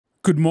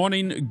Good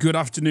morning, good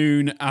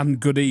afternoon, and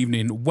good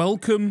evening.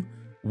 Welcome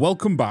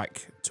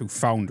back to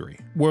Foundry,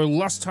 where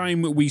last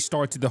time we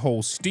started the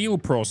whole steel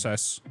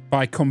process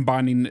by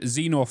combining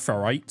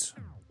xenoferrite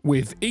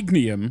with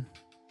ignium,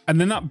 and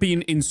then that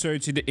being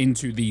inserted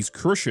into these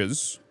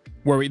crushers,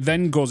 where it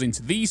then goes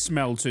into these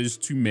smelters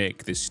to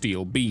make the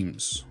steel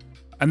beams.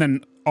 And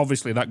then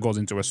obviously that goes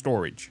into a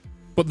storage.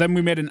 But then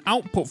we made an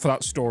output for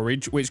that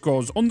storage, which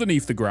goes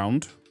underneath the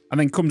ground, and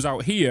then comes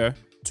out here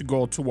to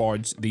go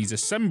towards these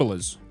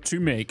assemblers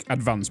to make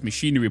advanced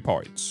machinery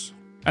parts.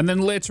 And then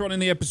later on in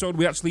the episode,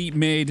 we actually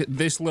made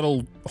this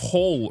little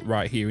hole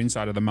right here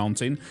inside of the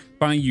mountain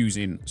by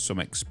using some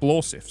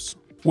explosives.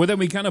 Where then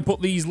we kind of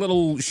put these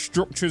little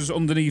structures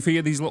underneath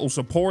here, these little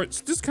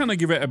supports, just kind of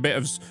give it a bit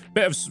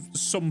of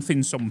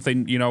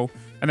something, you know.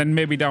 And then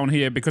maybe down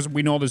here, because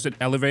we know there's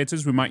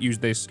elevators, we might use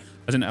this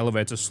as an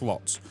elevator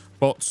slot.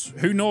 But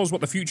who knows what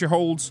the future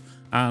holds,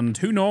 and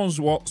who knows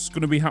what's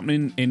going to be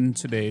happening in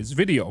today's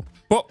video.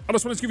 But I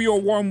just wanted to give you a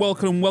warm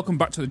welcome and welcome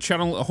back to the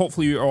channel.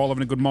 Hopefully you're all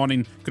having a good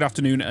morning, good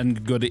afternoon,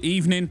 and good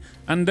evening.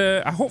 And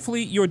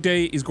hopefully your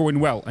day is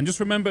going well. And just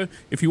remember,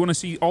 if you want to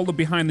see all the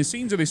behind the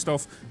scenes of this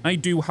stuff, I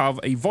do have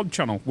a VOD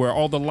channel where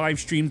all the live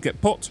streams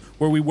get put,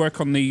 where we work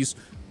on these,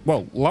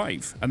 well,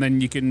 live, and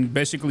then you can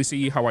basically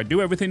see how I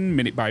do everything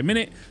minute by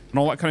minute and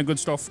all that kind of good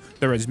stuff.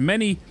 There is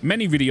many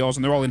videos,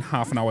 and they're all in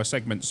half-an-hour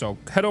segments, so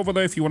head over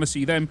there if you want to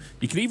see them.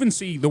 You can even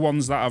see the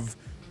ones that I've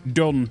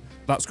done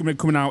that's going to be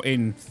coming out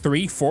in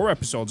 3-4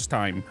 episodes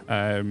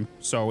time.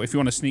 So if you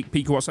want a sneak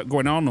peek of what's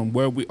going on and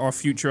where our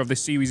future of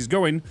this series is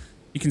going,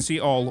 you can see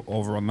it all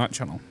over on that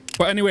channel.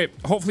 But anyway,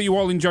 hopefully you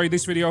all enjoyed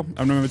this video, and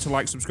remember to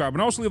like, subscribe,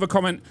 and also leave a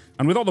comment.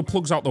 And with all the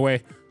plugs out the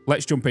way,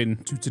 let's jump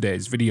into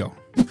today's video.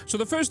 So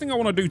the first thing I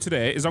want to do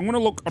today is I'm going to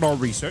look at our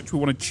research. We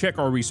want to check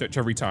our research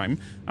every time,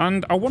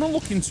 and I want to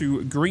look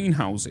into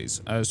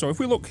greenhouses. So if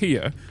we look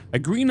here, a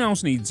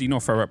greenhouse needs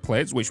xenoferrite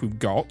plates, which we've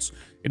got.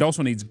 It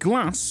also needs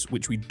glass,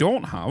 which we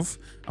don't have,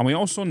 and we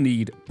also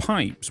need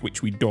pipes,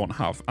 which we don't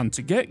have. And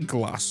to get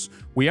glass,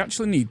 we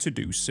actually need to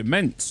do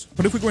cement.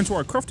 But if we go into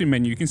our crafting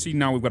menu, you can see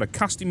now we've got a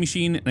casting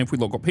machine, and if we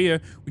look up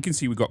here, we can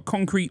see we've got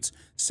concrete,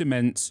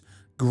 cement,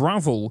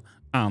 gravel,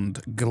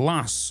 and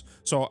glass.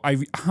 So I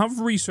have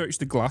researched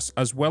the glass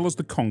as well as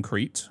the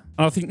concrete,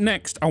 and I think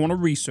next I want to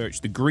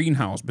research the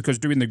greenhouse, because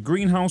doing the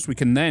greenhouse we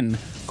can then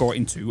go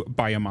into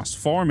biomass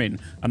farming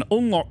and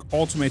unlock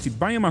automated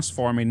biomass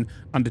farming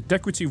and a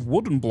decorative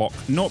wooden block.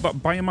 Note that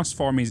biomass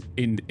farming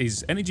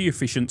is energy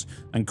efficient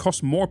and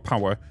costs more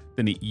power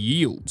than it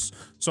yields.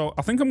 So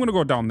I think I'm going to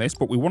go down this,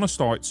 but we want to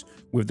start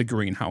with the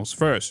greenhouse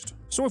first.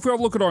 So if we have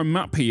a look at our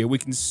map here, we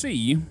can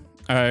see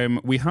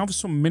we have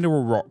some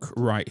mineral rock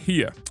right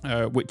here,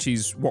 which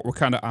is what we're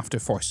kind of after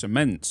for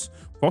cement.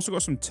 We've also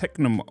got some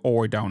technum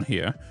ore down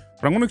here,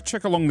 but I'm going to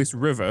check along this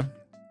river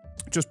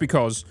just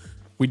because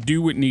we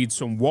do need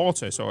some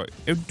water. So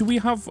do we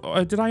have,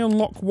 did I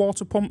unlock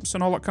water pumps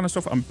and all that kind of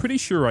stuff? I'm pretty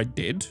sure I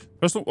did.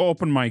 Let's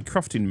open my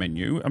crafting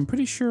menu. I'm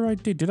pretty sure I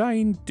did. Did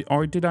I,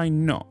 or did I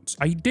not?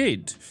 I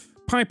did.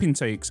 Pipe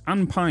intakes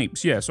and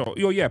pipes, yeah. So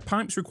yeah,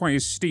 pipes require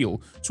steel,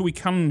 so we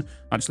can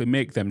actually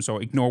make them. So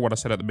ignore what I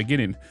said at the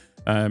beginning.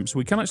 So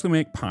we can actually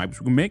make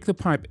pipes. We can make the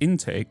pipe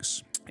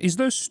intakes. Is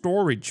there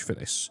storage for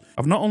this?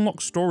 I've not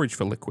unlocked storage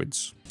for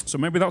liquids, so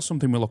maybe that's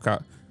something we look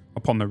at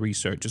upon the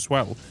research as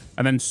well.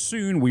 And then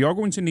soon we are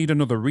going to need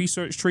another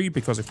research tree,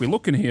 because if we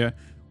look in here,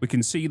 we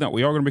can see that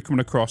we are going to be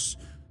coming across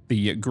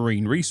the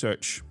green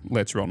research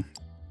later on.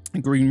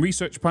 Green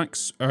research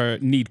packs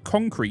need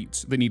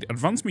concrete, they need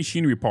advanced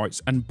machinery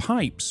parts and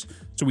pipes.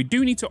 So we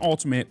do need to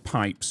automate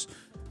pipes,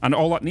 and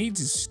all that needs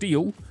is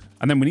steel,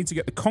 and then we need to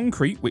get the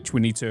concrete, which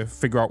we need to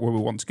figure out where we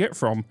want to get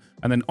from,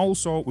 and then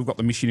also we've got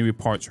the machinery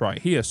parts right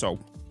here. So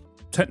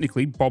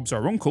technically Bob's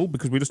our uncle,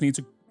 because we just need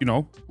to, you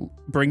know,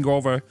 bring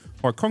over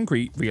our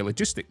concrete via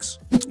logistics.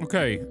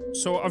 Okay,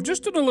 so I've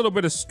just done a little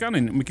bit of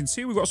scanning, and we can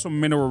see we've got some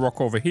mineral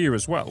rock over here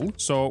as well.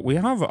 So we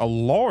have a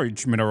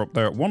large mineral up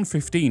there at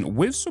 115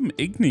 with some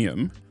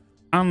ignium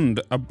and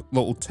a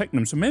little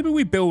technum. So maybe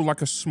we build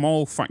like a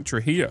small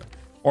factory here,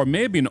 or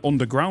maybe an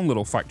underground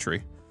little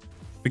factory,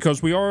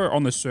 because we are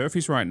on the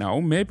surface right now.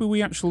 Maybe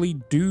we actually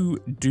do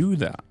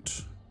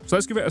that. So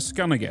let's give it a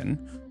scan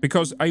again,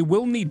 because I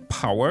will need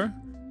power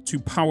to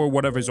power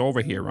whatever's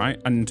over here,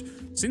 right? And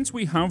since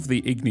we have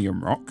the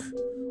ignium rock,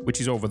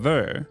 which is over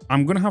there,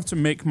 I'm gonna have to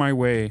make my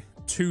way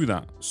to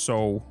that.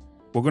 So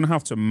we're gonna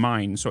have to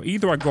mine. So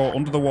either I go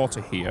under the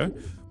water here,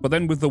 but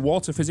then with the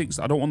water physics,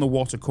 I don't want the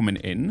water coming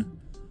in.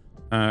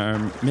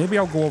 Maybe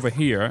I'll go over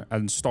here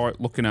and start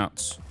looking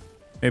at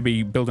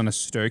maybe building a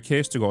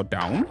staircase to go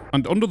down.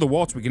 And under the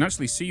water, we can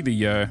actually see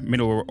the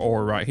mineral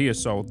ore right here.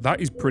 So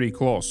that is pretty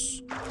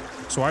close.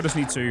 So I just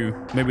need to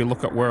maybe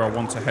look at where I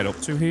want to head up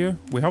to here.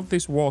 We have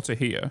this water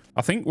here.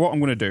 I think what I'm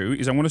going to do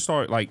is I'm going to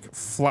start like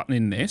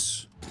flattening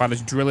this by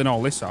just drilling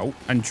all this out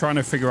and trying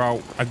to figure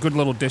out a good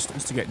little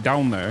distance to get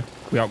down there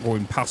without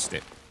going past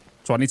it.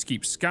 So I need to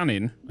keep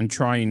scanning and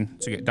trying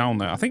to get down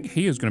there. I think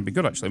here is going to be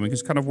good, actually. We can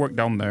just kind of work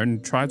down there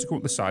and try to go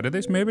up the side of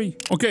this, maybe.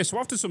 Okay, so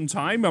after some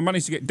time, I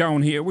managed to get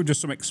down here with just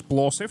some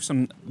explosives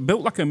and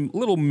built like a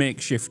little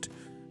makeshift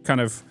kind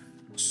of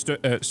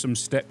some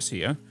steps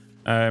here.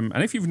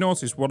 And if you've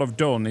noticed, what I've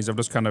done is I've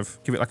just kind of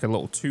give it like a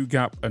little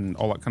 2-gap and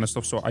all that kind of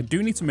stuff. So I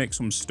do need to make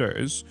some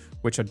stairs,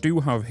 which I do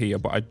have here,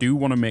 but I do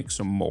want to make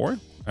some more.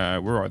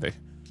 Where are they?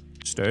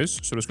 Stairs.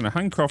 So I'm just going to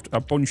handcraft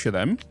a bunch of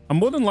them. And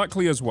more than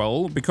likely as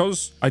well,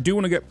 because I do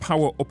want to get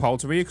power up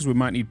out of here, because we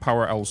might need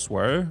power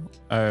elsewhere.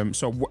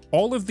 So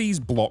all of these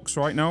blocks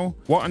right now,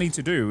 what I need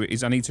to do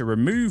is I need to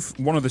remove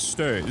one of the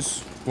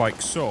stairs,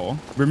 like so,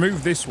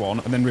 remove this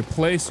one, and then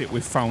replace it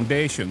with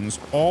foundations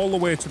all the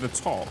way to the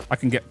top. I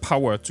can get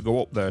power to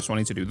go up there. So I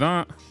need to do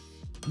that,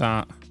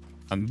 that,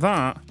 and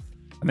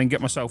then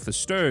get myself the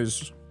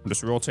stairs and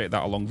just rotate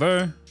that along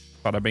there.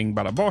 Bada bing,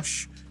 bada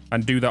bosh.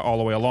 And do that all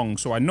the way along.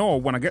 So I know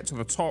when I get to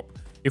the top,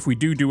 if we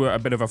do a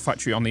bit of a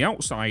factory on the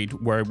outside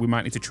where we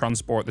might need to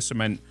transport the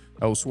cement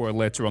elsewhere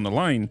later on the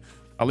line,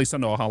 at least I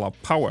know I'll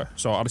have power.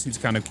 So I just need to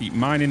kind of keep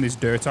mining this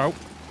dirt out,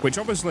 which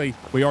obviously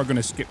we are going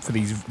to skip for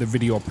the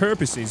video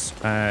purposes.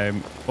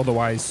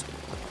 Otherwise,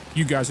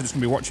 you guys are just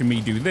going to be watching me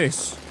do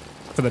this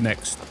for the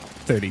next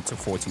 30 to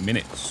 40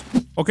 minutes.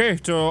 Okay,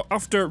 so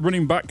after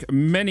running back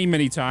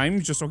many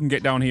times just so I can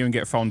get down here and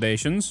get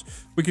foundations,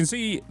 we can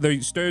see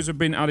the stairs have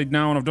been added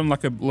now, and I've done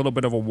like a little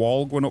bit of a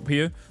wall going up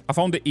here. I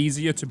found it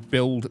easier to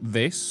build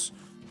this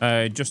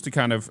just to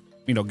kind of,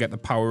 you know, get the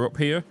power up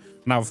here.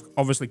 And I've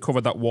obviously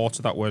covered that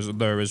water that was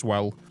there as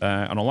well,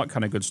 and all that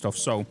kind of good stuff.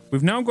 So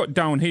we've now got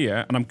down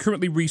here, and I'm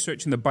currently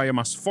researching the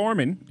biomass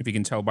farming, if you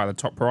can tell by the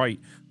top right.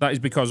 That is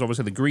because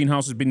obviously the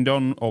greenhouse has been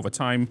done over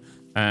time,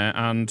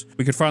 and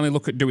we could finally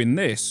look at doing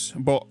this.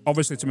 But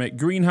obviously to make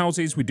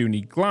greenhouses, we do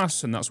need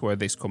glass, and that's where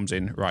this comes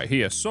in right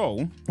here.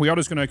 So we are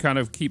just going to kind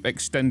of keep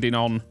extending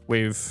on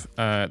with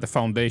the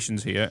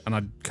foundations here. And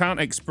I can't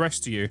express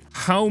to you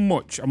how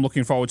much I'm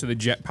looking forward to the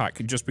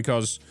jetpack, just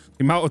because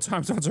the amount of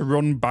times I've had to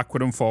run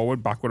backward and forward,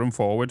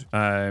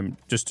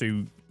 just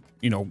to,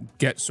 you know,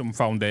 get some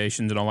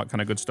foundations and all that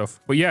kind of good stuff.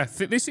 But yeah,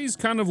 this is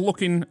kind of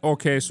looking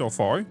okay so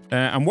far.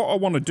 And what I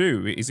want to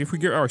do is, if we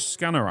get our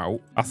scanner out,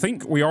 I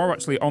think we are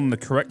actually on the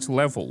correct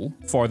level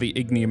for the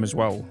ignium as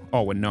well.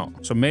 Oh, we're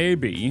not. So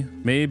maybe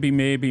I'm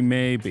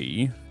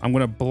going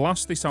to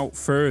blast this out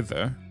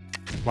further.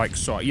 Like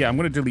so. Yeah, I'm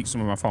going to delete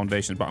some of my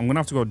foundations, but I'm going to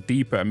have to go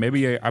deeper.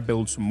 Maybe I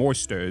build some more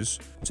stairs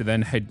to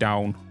then head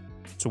down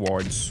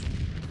towards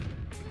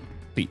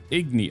the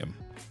ignium.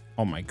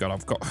 Oh my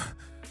god,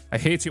 I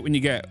hate it when you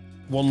get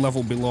one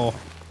level below.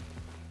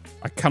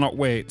 I cannot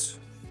wait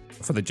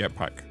for the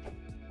jetpack.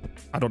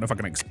 I don't know if I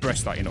can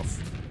express that enough.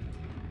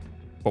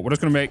 But we're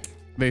just going to make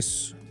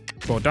this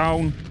go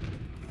down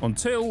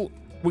until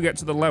we get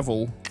to the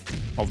level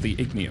of the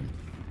ignium.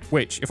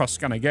 Which, if I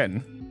scan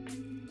again,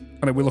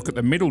 and then we look at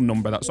the middle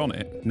number that's on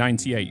it,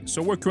 98.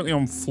 So we're currently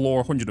on floor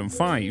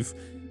 105,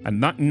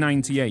 and that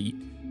 98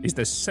 is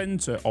the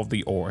center of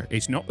the ore.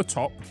 It's not the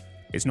top.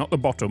 It's not the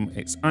bottom,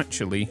 it's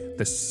actually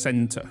the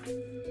center.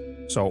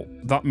 So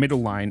that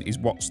middle line is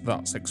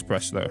that's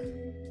expressed there.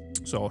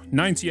 So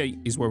 98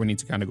 is where we need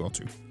to kind of go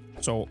to.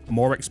 So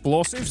more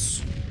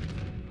explosives,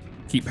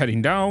 keep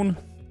heading down,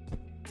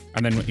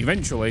 and then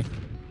eventually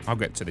I'll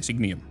get to this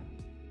ignium.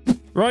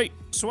 Right,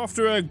 so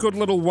after a good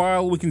little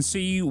while, we can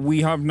see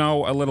we have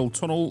now a little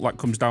tunnel that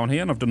comes down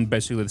here, and I've done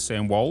basically the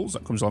same walls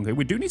that comes along here.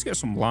 We do need to get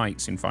some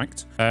lights, in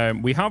fact.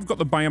 We have got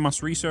the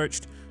biomass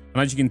researched.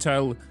 And as you can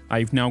tell,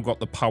 I've now got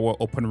the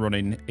power up and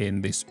running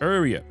in this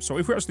area. So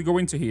if we actually go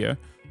into here,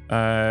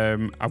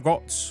 I've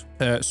got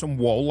some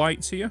wall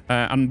lights here.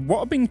 And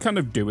what I've been kind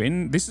of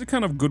doing, this is a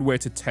kind of good way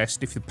to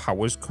test if the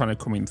power's kind of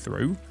coming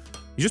through.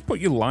 You just put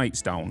your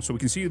lights down. So we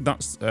can see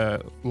that's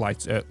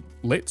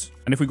lit.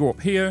 And if we go up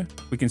here,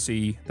 we can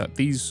see that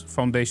these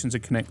foundations are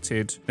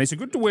connected. And it's a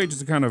good way just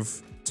to kind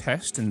of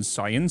test and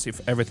science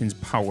if everything's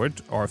powered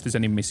or if there's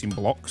any missing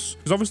blocks,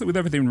 because obviously with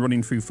everything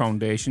running through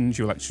foundations,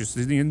 your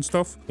electricity and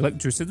stuff,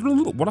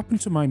 what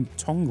happened to my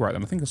tongue right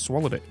then? I think I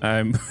swallowed it.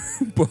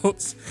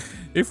 But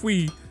if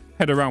we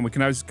head around, we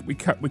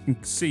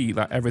can see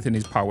that everything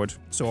is powered.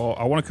 So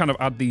I want to kind of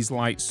add these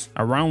lights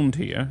around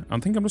here. I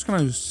think I'm just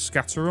going to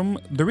scatter them.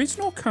 There is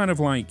no kind of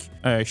like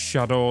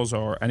shadows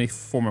or any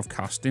form of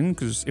casting,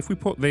 because if we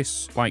put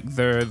this like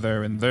there,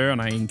 and there,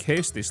 and I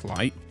encase this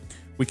light,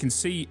 we can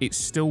see it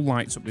still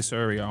lights up this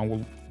area. I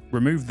will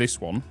remove this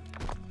one.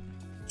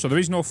 So there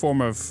is no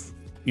form of,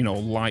 you know,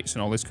 lights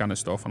and all this kind of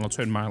stuff. And I'll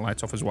turn my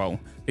light off as well.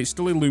 It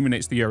still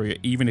illuminates the area,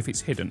 even if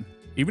it's hidden.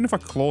 Even if I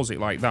close it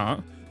like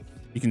that,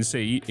 you can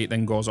see it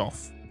then goes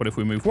off. But if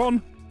we move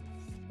one,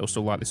 it'll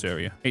still light this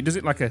area. It does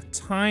it like a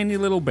tiny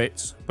little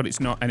bit, but it's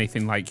not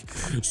anything like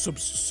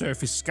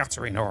subsurface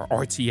scattering or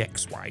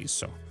RTX wise.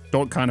 So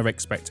don't kind of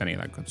expect any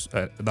of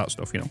that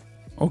stuff, you know.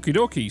 Okie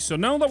dokie, so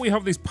now that we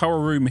have this power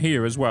room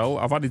here as well,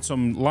 I've added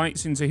some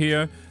lights into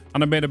here,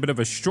 and I made a bit of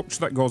a structure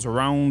that goes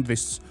around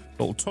this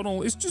little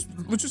tunnel. It's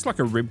just like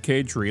a rib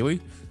cage, really.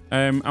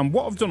 And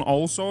what I've done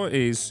also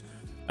is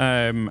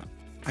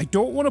I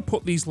don't want to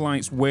put these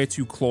lights way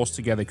too close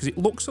together because it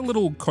looks a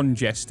little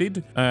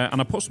congested.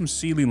 And I put some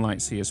ceiling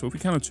lights here. So if we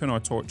kind of turn our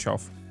torch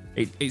off,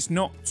 it's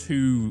not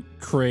too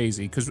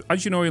crazy. Because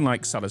as you know, in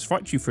like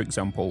Satisfactory, for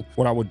example,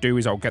 what I would do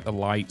is I'll get the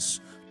lights.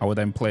 I would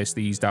then place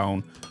these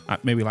down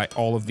at maybe like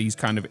all of these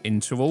kind of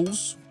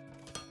intervals.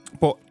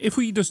 But if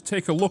we just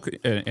take a look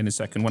in a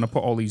second, when I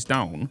put all these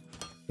down,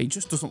 it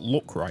just doesn't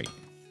look right.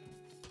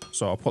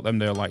 So I'll put them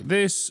there like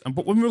this.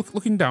 But when we're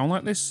looking down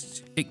like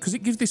this, because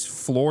it gives this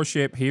floor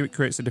shape here, it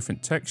creates a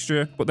different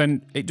texture. But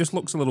then it just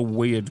looks a little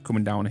weird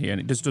coming down here. And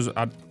it just doesn't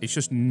add, it's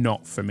just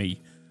not for me.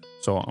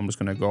 So I'm just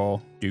going to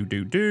go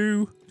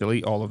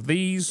delete all of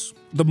these.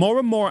 The more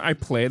and more I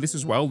play this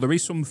as well, there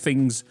is some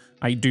things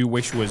I do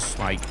wish was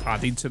like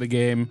added to the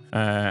game,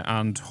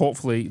 and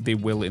hopefully they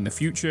will in the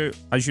future.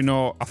 As you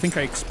know, I think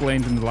I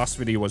explained in the last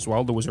video as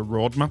well, there was a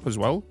roadmap as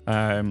well.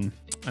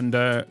 And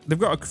they've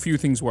got a few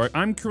things where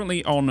I'm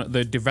currently on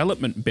the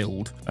development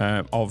build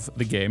of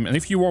the game. And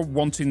if you are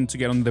wanting to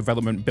get on the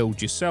development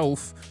build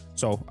yourself,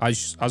 so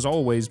as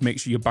always, make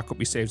sure you back up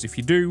your saves if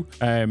you do.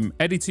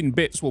 Editing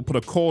Bits will put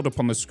a code up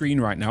on the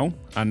screen right now.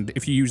 And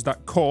if you use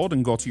that code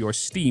and go to your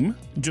Steam,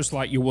 just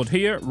like you would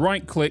here,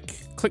 right click,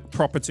 click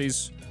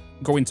properties,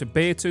 go into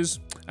betas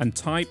and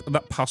type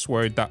that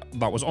password that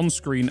was on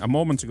screen a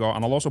moment ago.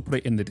 And I'll also put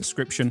it in the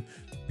description,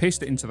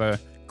 paste it into the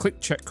click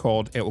check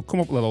code. It will come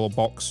up with a little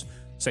box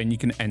saying you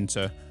can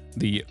enter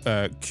the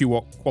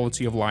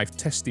quality of life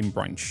testing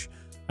branch.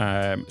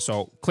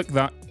 So click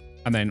that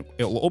and then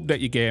it'll update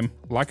your game.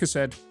 Like I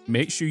said,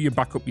 make sure you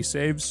back up your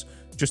saves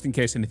just in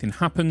case anything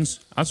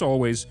happens, as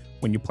always,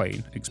 when you're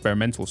playing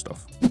experimental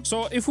stuff.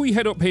 So if we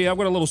head up here, I've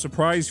got a little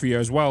surprise for you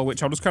as well,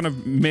 which I'll just kind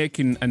of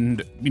making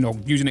and, you know,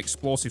 using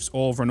explosives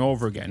over and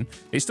over again.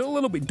 It's still a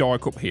little bit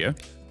dark up here,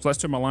 so let's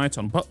turn my light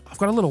on, but I've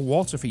got a little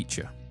water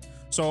feature.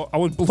 So I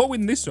was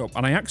blowing this up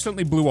and I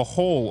accidentally blew a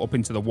hole up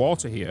into the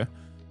water here,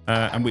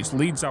 and which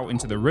leads out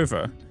into the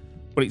river,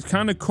 but it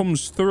kind of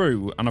comes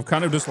through and I've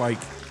kind of just like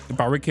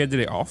barricaded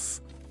it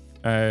off.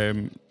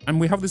 And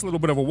we have this little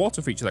bit of a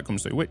water feature that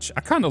comes through, which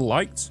I kind of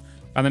liked.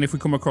 And then if we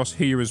come across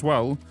here as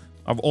well,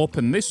 I've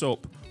opened this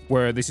up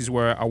where this is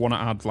where I want to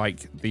add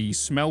like the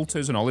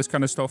smelters and all this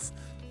kind of stuff,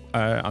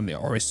 and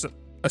the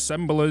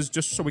assemblers,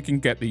 just so we can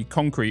get the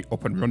concrete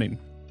up and running.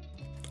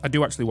 I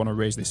do actually want to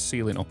raise this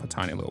ceiling up a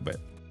tiny little bit.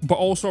 But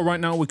also right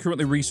now we're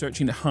currently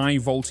researching high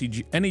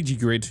voltage energy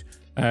grid.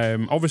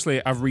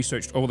 Obviously I've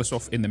researched all the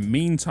stuff in the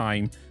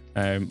meantime,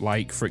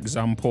 like for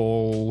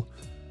example,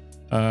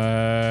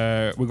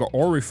 we've got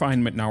ore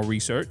refinement now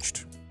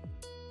researched,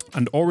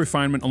 and ore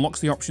refinement unlocks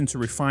the option to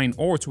refine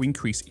ore to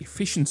increase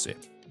efficiency.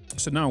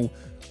 So now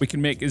we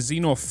can make a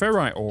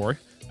xenoferrite ore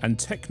and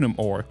technum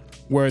ore,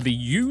 where the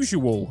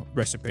usual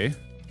recipe,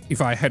 if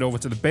I head over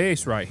to the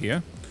base right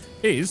here,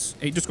 is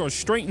it just goes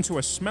straight into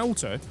a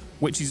smelter,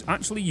 which is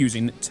actually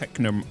using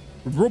technum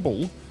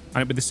rubble, and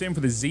it'll be the same for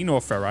the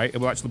xenoferrite. It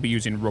will actually be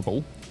using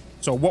rubble.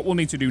 So what we'll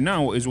need to do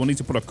now is we'll need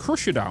to put a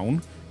crusher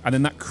down, and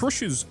then that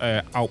crusher's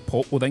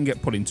output will then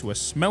get put into a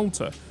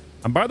smelter.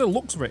 And by the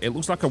looks of it, it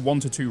looks like a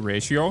 1-to-2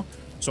 ratio.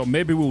 So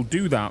maybe we'll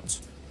do that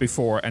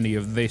before any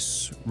of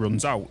this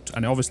runs out.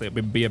 And obviously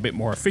it'll be a bit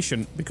more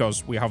efficient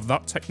because we have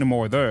that technum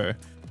ore there.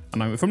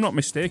 And if I'm not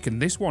mistaken,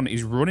 this one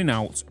is running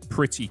out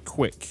pretty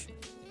quick.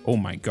 Oh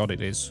my god,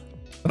 it is.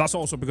 But that's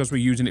also because we're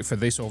using it for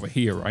this over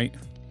here, right?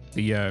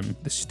 The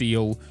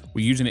steel,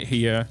 we're using it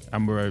here,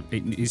 and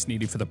it is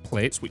needed for the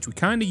plates, which we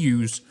kind of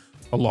use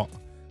a lot.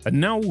 And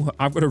now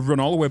I've got to run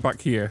all the way back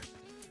here.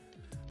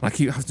 I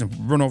keep having to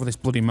run over this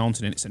bloody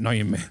mountain and it's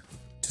annoying me.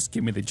 Just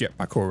give me the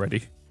jetpack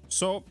already.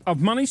 So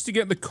I've managed to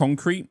get the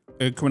concrete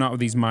coming out of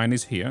these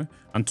miners here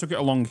and took it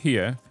along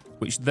here,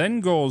 which then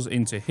goes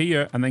into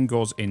here and then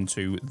goes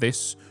into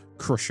this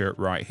crusher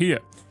right here.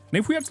 And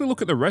if we actually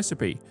look at the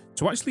recipe,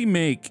 to actually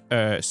make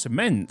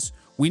cement,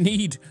 we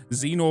need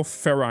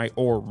xenoferrite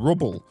ore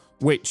rubble,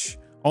 which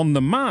on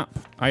the map,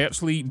 I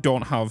actually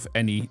don't have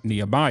any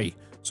nearby.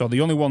 So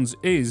the only ones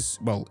is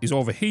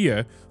over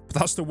here, but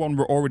that's the one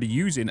we're already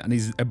using and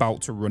is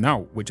about to run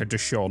out, which I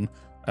just shown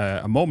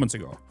a moment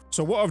ago.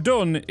 So what I've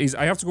done is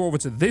I have to go over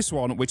to this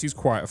one, which is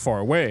quite far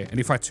away. And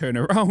if I turn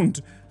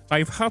around,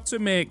 I've had to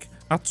make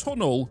a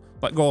tunnel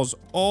that goes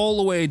all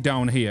the way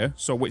down here,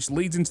 so which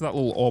leads into that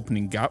little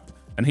opening gap.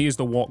 And here's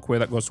the walkway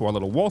that goes to our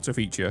little water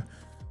feature,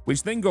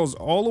 which then goes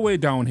all the way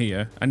down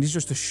here and is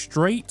just a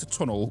straight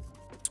tunnel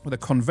with a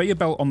conveyor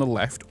belt on the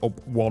left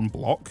up one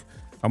block.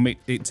 And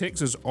it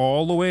takes us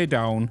all the way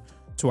down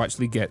to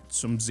actually get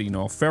some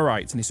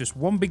xenoferrite. And it's just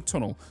one big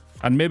tunnel.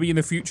 And maybe in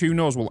the future, who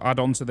knows, we'll add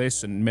on to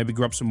this and maybe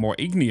grab some more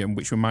ignium,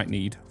 which we might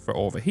need for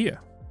over here.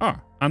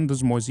 And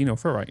there's more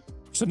xenoferrite.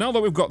 So now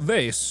that we've got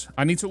this,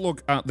 I need to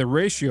look at the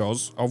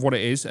ratios of what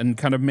it is and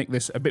kind of make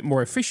this a bit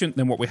more efficient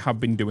than what we have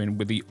been doing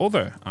with the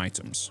other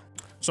items.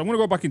 So I'm going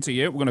to go back into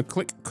here. We're going to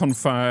click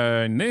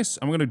confine this,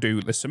 and we're going to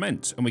do the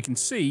cement. And we can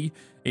see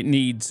it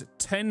needs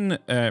 10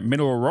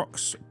 mineral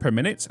rocks per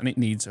minute, and it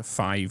needs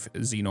 5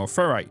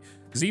 xenoferrite.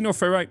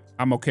 Xenoferrite,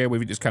 I'm okay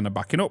with it just kind of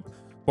backing up.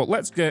 But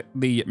let's get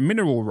the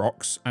mineral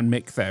rocks and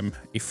make them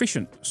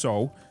efficient.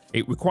 So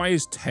it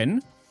requires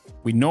 10,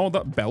 We know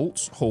that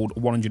belts hold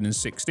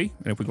 160.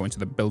 And if we go into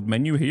the build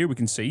menu here, we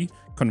can see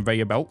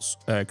conveyor belts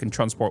can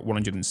transport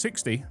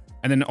 160.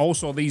 And then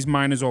also these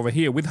miners over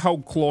here, with how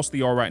close they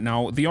are right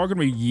now, they are going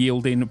to be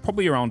yielding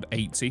probably around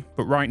 80.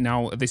 But right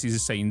now, this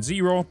is saying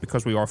 0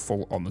 because we are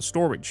full on the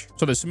storage.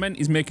 So the cement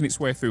is making its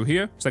way through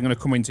here. So I'm going to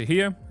come into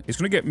here. It's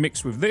going to get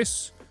mixed with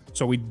this.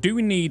 So we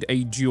do need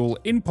a dual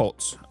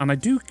input. And I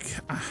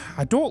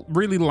don't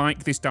really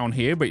like this down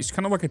here, but it's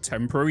kind of like a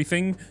temporary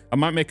thing. I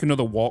might make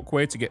another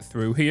walkway to get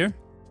through here,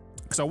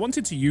 because I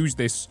wanted to use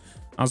this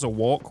as a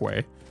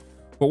walkway.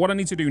 But what I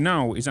need to do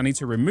now is I need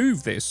to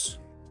remove this.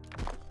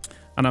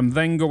 And I'm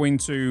then going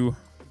to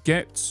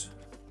get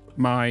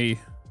my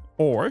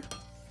ore.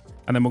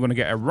 And then we're going to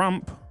get a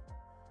ramp.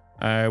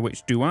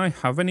 Which, do I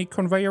have any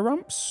conveyor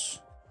ramps?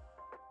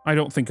 I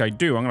don't think I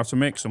do. I'm going to have to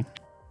make some.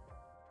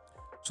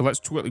 So let's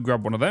quickly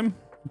grab one of them.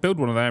 Build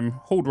one of them.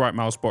 Hold right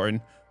mouse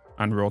button.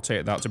 And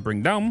rotate that to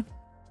bring down.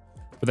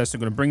 But then we're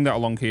going to bring that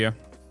along here.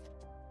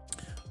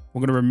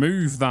 We're going to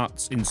remove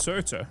that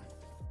inserter.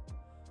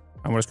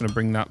 And we're just going to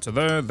bring that to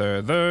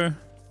there.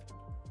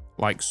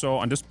 Like so,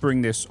 and just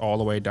bring this all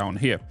the way down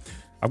here.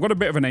 I've got a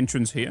bit of an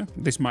entrance here.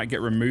 This might get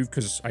removed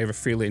because I have a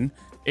feeling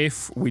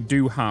if we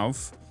do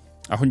have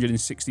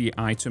 160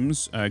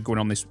 items going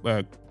on this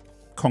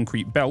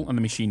concrete belt and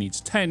the machine needs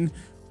 10,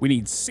 we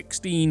need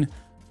 16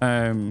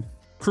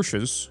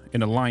 crushers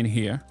in a line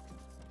here.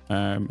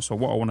 So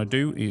what I want to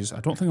do is,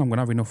 I don't think I'm going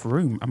to have enough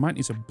room. I might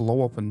need to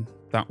blow up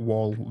that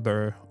wall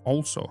there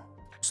also.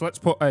 So let's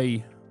put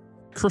a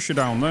crusher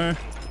down there.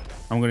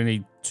 I'm going to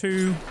need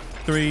 2,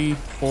 3,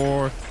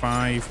 4,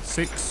 5,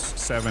 6,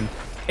 7,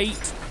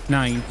 8,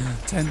 9,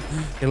 10,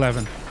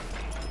 11.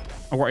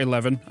 I got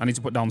 11. I need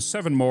to put down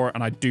 7 more,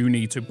 and I do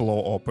need to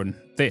blow open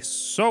this.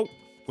 So,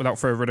 without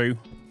further ado,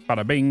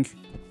 bada bing,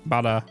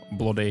 bada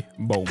bloody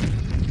boom.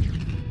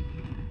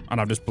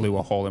 And I just blew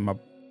a hole in my...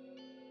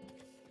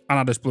 And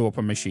I just blew up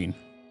a machine.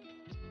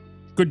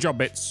 Good job,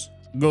 bits.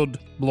 Good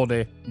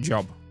bloody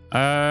job.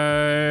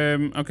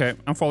 Okay,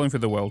 I'm falling through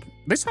the world.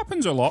 This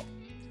happens a lot.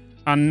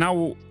 And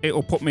now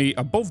it'll put me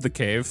above the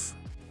cave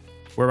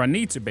where I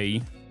need to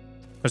be.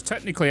 Because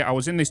technically I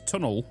was in this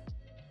tunnel.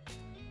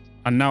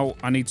 And now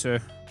I need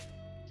to...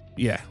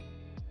 Yeah.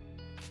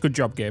 Good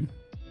job, game.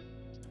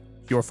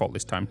 Your fault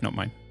this time, not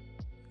mine.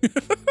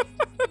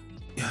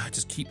 Yeah,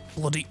 just keep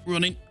bloody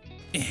running.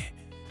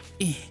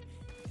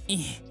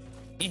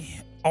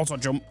 Auto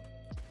jump.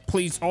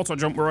 Please, auto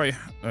jump. Where are you?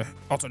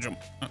 Auto jump.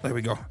 There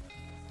we go.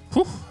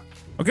 Whew.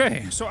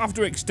 Okay, so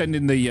after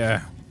extending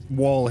the...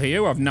 wall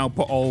here, I've now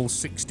put all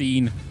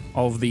 16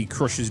 of the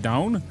crushers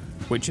down,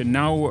 which are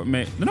now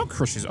they're not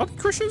crushers. Are they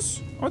crushers?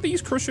 Are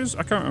these crushers?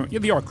 I can't remember. Yeah,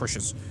 they are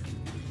crushers.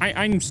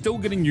 I'm still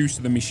getting used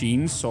to the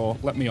machines, so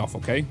let me off,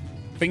 okay?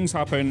 Things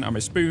happen. I'm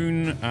a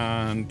spoon,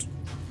 and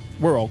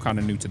we're all kind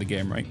of new to the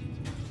game, right?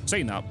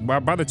 Saying that,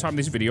 by the time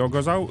this video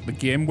goes out, the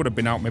game would have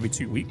been out maybe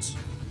 2 weeks.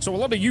 So a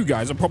lot of you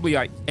guys are probably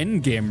at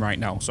end game right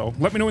now. So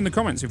let me know in the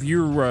comments if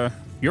you're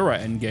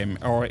at end game,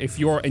 or if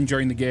you're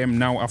enjoying the game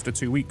now after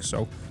 2 weeks.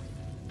 So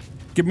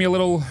give me a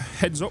little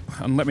heads up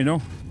and let me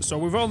know. So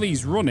with all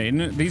these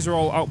running, these are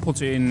all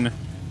outputting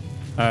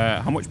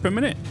how much per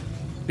minute?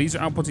 These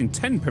are outputting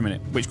 10 per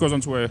minute, which goes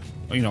onto a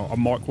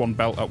Mark 1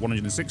 belt at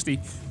 160,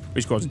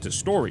 which goes into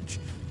storage.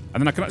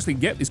 And then I can actually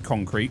get this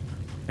concrete,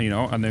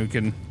 and then we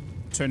can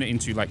turn it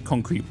into like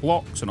concrete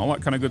blocks and all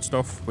that kind of good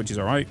stuff, which is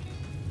all right.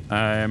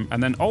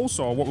 And then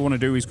also what we want to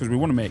do is, because we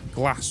want to make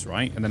glass,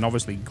 right? And then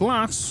obviously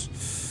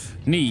glass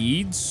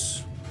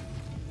needs...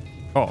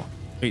 Oh,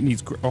 it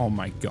needs... Oh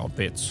my God,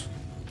 bits.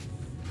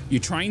 You're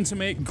trying to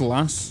make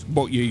glass,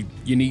 but you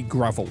need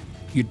gravel.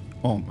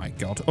 Oh my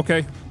God.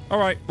 Okay. All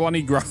right. Well, I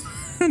need gravel.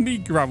 I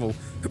need gravel.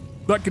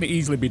 That can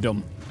easily be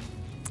done.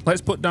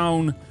 Let's put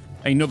down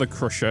another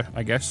crusher,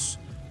 I guess.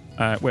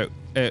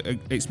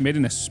 It's made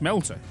in a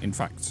smelter, in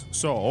fact.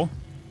 So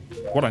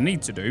what I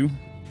need to do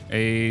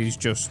is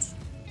just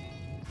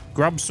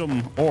grab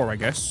some ore, I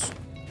guess.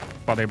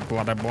 We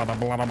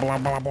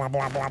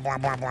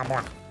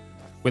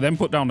then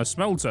put down a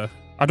smelter.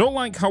 I don't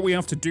like how we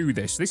have to do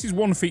this. This is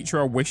one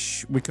feature I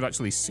wish we could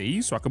actually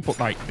see. So I can put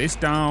like this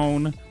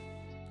down,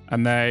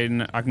 and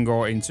then I can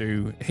go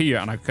into here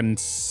and I can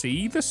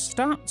see the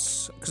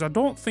stats, because I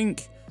don't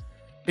think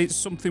it's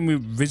something we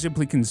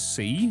visibly can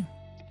see.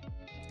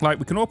 Like,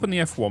 we can open the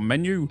F1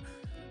 menu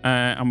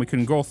and we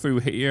can go through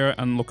here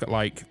and look at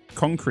like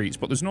concretes,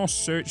 but there's no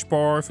search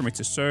bar for me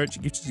to search.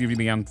 It gives you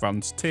the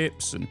advanced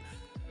tips and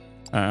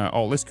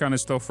all this kind of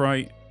stuff,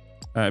 right?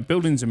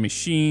 Buildings and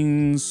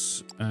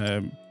machines,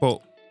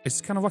 but it's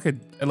kind of like a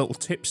little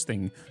tips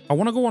thing. I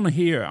want to go on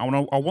here. I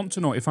want to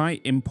know if I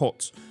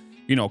input,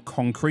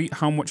 concrete,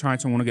 how much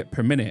item I want to get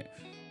per minute.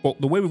 But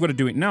the way we've got to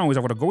do it now is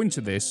I've got to go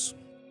into this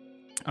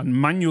and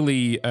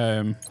manually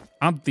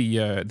add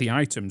the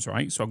items,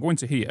 right? So I'll go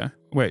into here.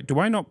 Wait, do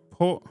I not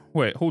put...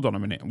 Wait, hold on a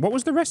minute. What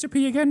was the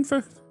recipe again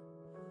for...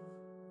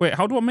 Wait,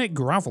 how do I make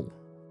gravel?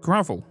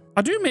 Gravel.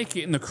 I do make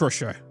it in the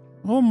crusher.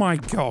 Oh my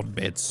God,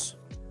 bits.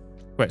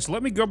 Wait, so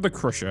let me grab the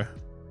crusher.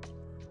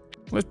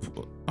 Let's...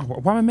 Oh,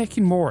 why am I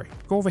making more?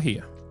 Go over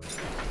here.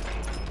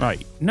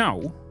 Right,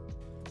 now,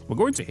 we're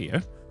going to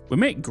here. We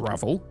make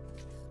gravel.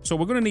 So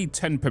we're going to need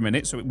 10 per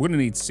minute, so we're going to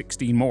need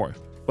 16 more.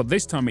 But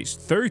this time it's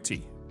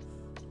 30,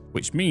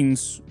 which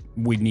means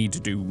we need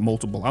to do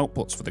multiple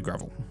outputs for the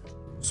gravel.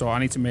 So I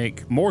need to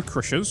make more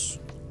crushers,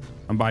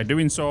 and by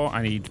doing so,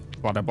 I need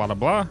blah, blah, blah,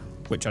 blah,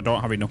 which I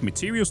don't have enough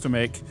materials to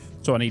make,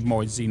 so I need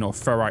more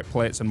xenoferrite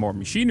plates and more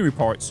machinery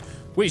parts,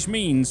 which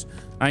means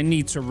I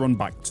need to run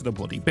back to the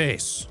bloody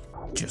base.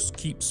 Just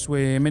keep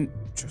swimming,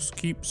 just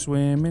keep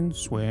swimming,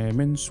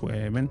 swimming,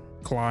 swimming.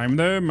 Climb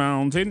the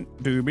mountain,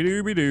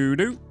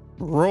 doobie-doobie-doo-doo.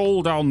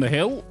 Roll down the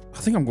hill. I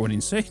think I'm going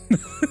insane.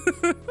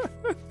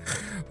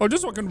 Oh,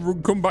 just so I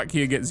can come back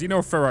here, get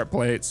xenoferrite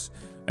plates,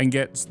 and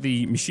get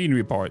the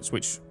machinery parts,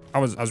 which,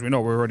 as we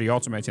know, we're already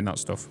automating that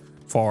stuff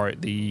for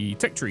the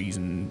tech trees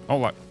and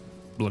all that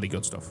bloody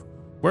good stuff.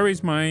 Where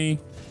is my...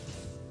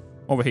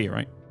 Over here,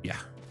 right? Yeah.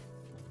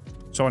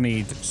 So I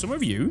need some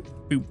of you.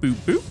 Boop, boop,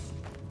 boop.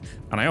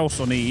 And I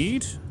also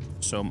need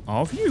some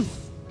of you.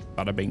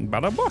 Bada bing,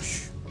 bada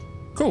bosh.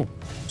 Cool.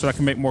 So I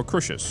can make more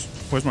crushers.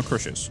 Where's my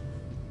crushers?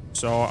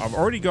 So I've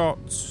already got...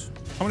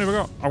 How many have I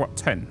got? I've got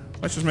 10.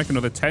 Let's just make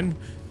another 10.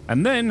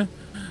 And then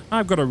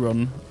I've got to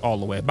run all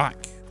the way back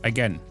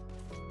again.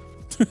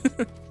 I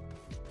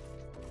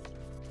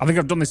think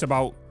I've done this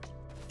about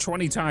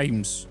 20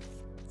 times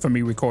for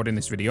me recording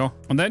this video.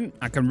 And then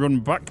I can run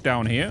back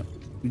down here,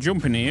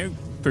 jump in here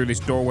through this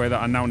doorway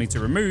that I now need to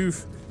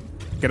remove,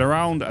 get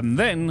around, and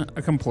then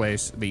I can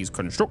place these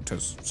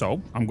constructors.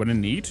 So I'm going to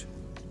need...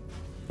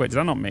 Wait, did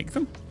I not make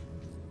them?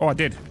 Oh, I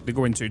did. They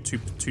go into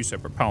two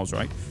separate piles,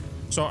 right?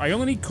 So I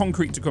only need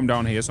concrete to come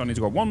down here. So I need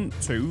to go 1,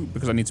 2,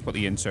 because I need to put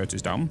the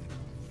inserters down.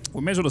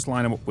 We may as well just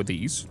line them up with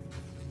these.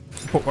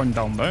 Put one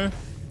down there.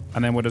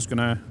 And then we're just going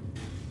to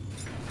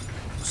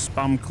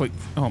spam click.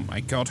 Oh,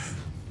 my God.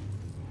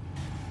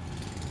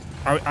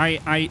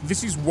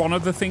 This is one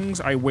of the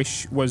things I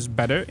wish was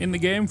better in the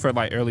game for,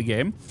 like, early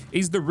game,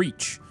 is the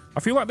reach. I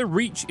feel like the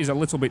reach is a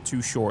little bit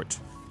too short.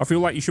 I feel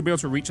like you should be able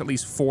to reach at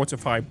least 4 to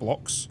 5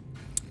 blocks.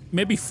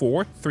 Maybe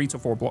 3 to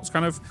 4 blocks,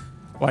 kind of.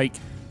 Like,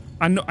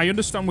 I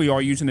understand we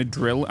are using a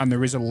drill and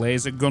there is a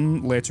laser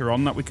gun later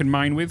on that we can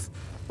mine with.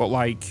 But,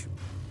 like,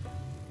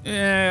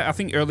 I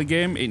think early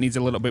game, it needs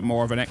a little bit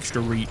more of an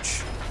extra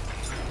reach.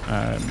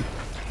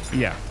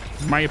 Yeah,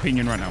 my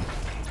opinion right now.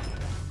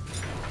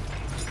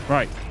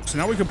 Right, so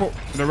now we can put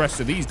the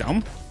rest of these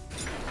down.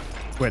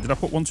 Wait, did I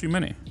put one too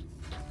many?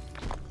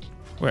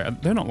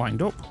 Wait, they're not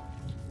lined up.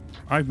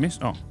 I've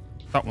missed... Oh,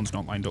 that one's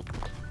not lined up.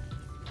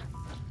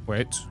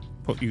 Wait,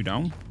 put you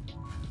down.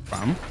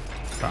 Bam,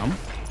 bam.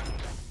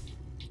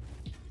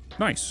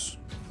 Nice.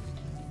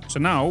 So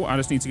now I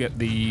just need to get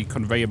the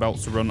conveyor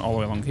belts to run all the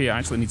way along here. I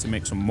actually need to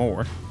make some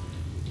more.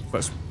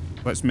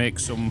 Let's make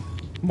some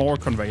more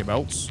conveyor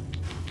belts.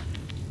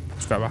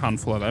 Let's grab a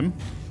handful of them.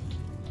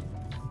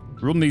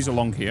 Run these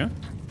along here.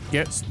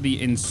 Get the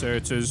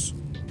inserters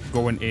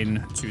going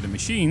into the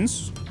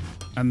machines.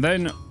 And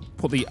then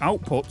put the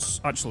outputs...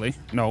 Actually,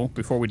 no,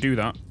 before we do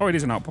that... Oh, it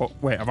is an output.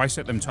 Wait, have I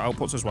set them to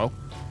outputs as well?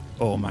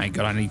 Oh my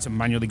God, I need to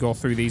manually go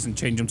through these and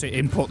change them to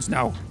inputs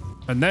now.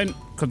 And then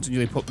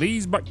continually put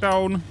these back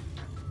down.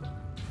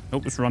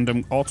 Nope, just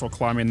random auto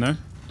climb in there.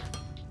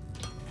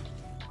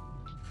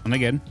 And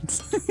again,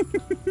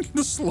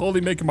 just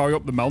slowly making my way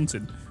up the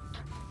mountain.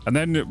 And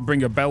then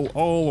bring a belt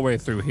all the way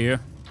through here.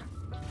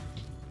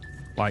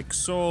 Like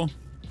so.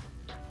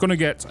 Gonna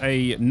get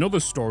another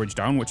storage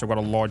down, which I've got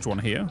a large one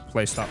here.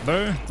 Place that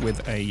there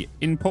with a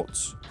input.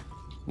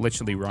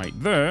 Literally right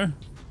there.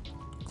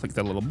 Click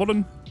the little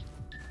button.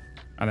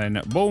 And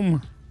then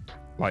boom.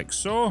 Like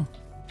so.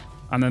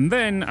 And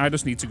then I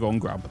just need to go and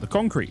grab the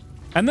concrete.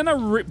 And then I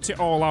ripped it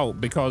all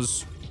out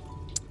because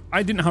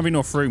I didn't have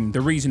enough room.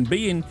 The reason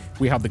being,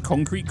 we had the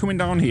concrete coming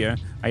down here.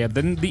 I had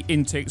then the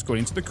intakes going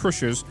into the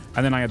crushers.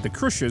 And then I had the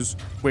crushers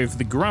with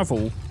the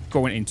gravel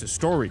going into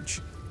storage.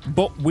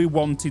 But we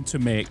wanted to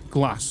make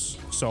glass.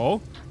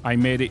 So I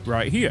made it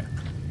right here.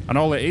 And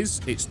all it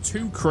is, it's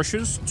 2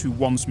 crushers to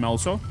 1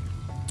 smelter.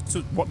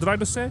 So what did I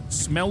just say?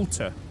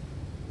 Smelter.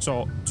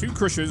 So 2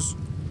 crushers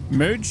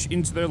merge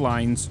into their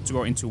lines to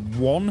go into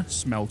 1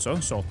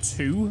 smelter, so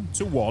 2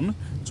 to 1.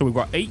 So we've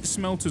got 8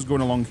 smelters going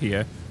along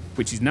here,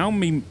 which is now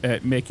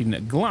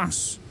making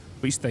glass,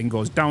 which then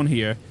goes down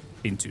here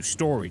into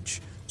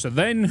storage. So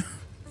then,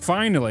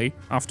 finally,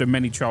 after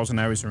many trials and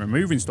errors and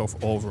removing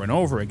stuff over and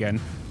over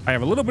again, I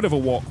have a little bit of a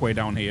walkway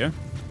down here.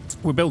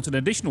 We built an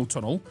additional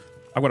tunnel.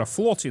 I've got a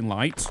floating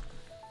light,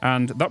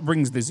 and that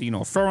brings the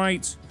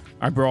xenoferrite.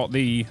 I brought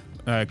the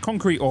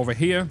concrete over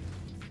here,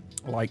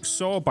 like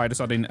so, by just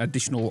adding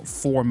additional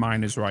 4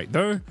 miners right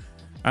there.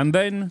 And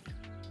then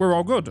we're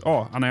all good.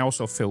 Oh, and I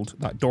also filled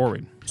that door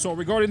in. So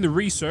regarding the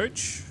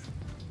research,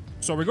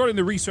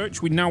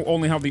 we now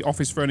only have the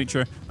office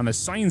furniture and the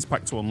science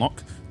pack to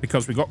unlock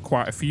because we got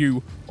quite a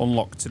few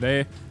unlocked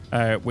today,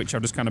 which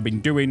I've just kind of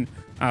been doing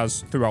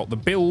as throughout the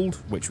build,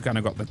 which we kind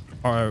of got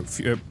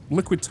the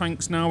liquid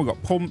tanks now, we've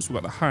got pumps, we've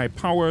got the high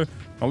power,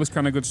 all this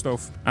kind of good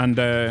stuff. And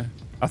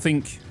I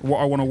think what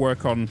I want to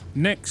work on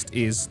next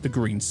is the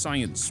green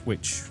science,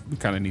 which we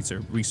kind of need to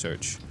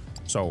research.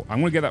 So I'm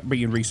going to get that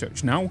being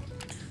researched now,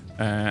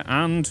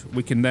 and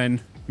we can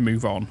then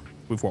move on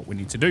with what we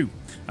need to do.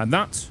 And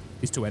that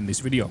is to end this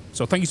video.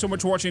 So thank you so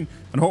much for watching,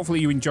 and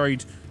hopefully you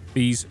enjoyed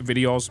these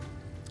videos.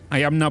 I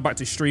am now back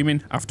to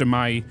streaming after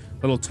my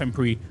little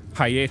temporary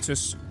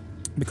hiatus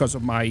because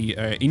of my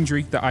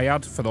injury that I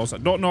had. For those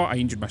that don't know, I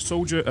injured my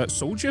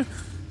soldier.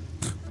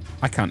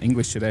 I can't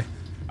English today.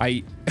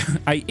 I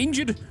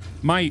injured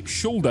my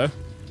shoulder,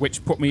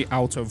 which put me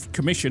out of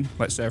commission,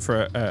 let's say,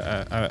 for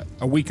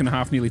a week and a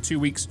half, nearly 2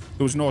 weeks.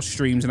 There was no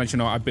streams, and as you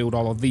know, I build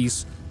all of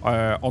these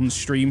on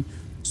stream,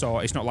 so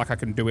it's not like I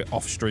can do it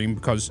off stream,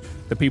 because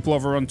the people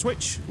over on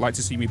Twitch like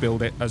to see me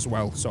build it as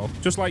well. So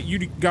just like you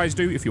guys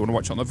do if you want to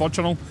watch it on the VOD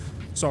channel.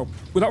 So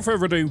without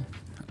further ado,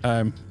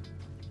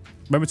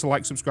 remember to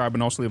like, subscribe,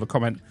 and also leave a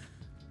comment.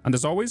 And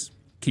as always,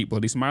 keep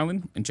bloody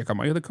smiling and check out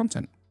my other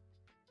content.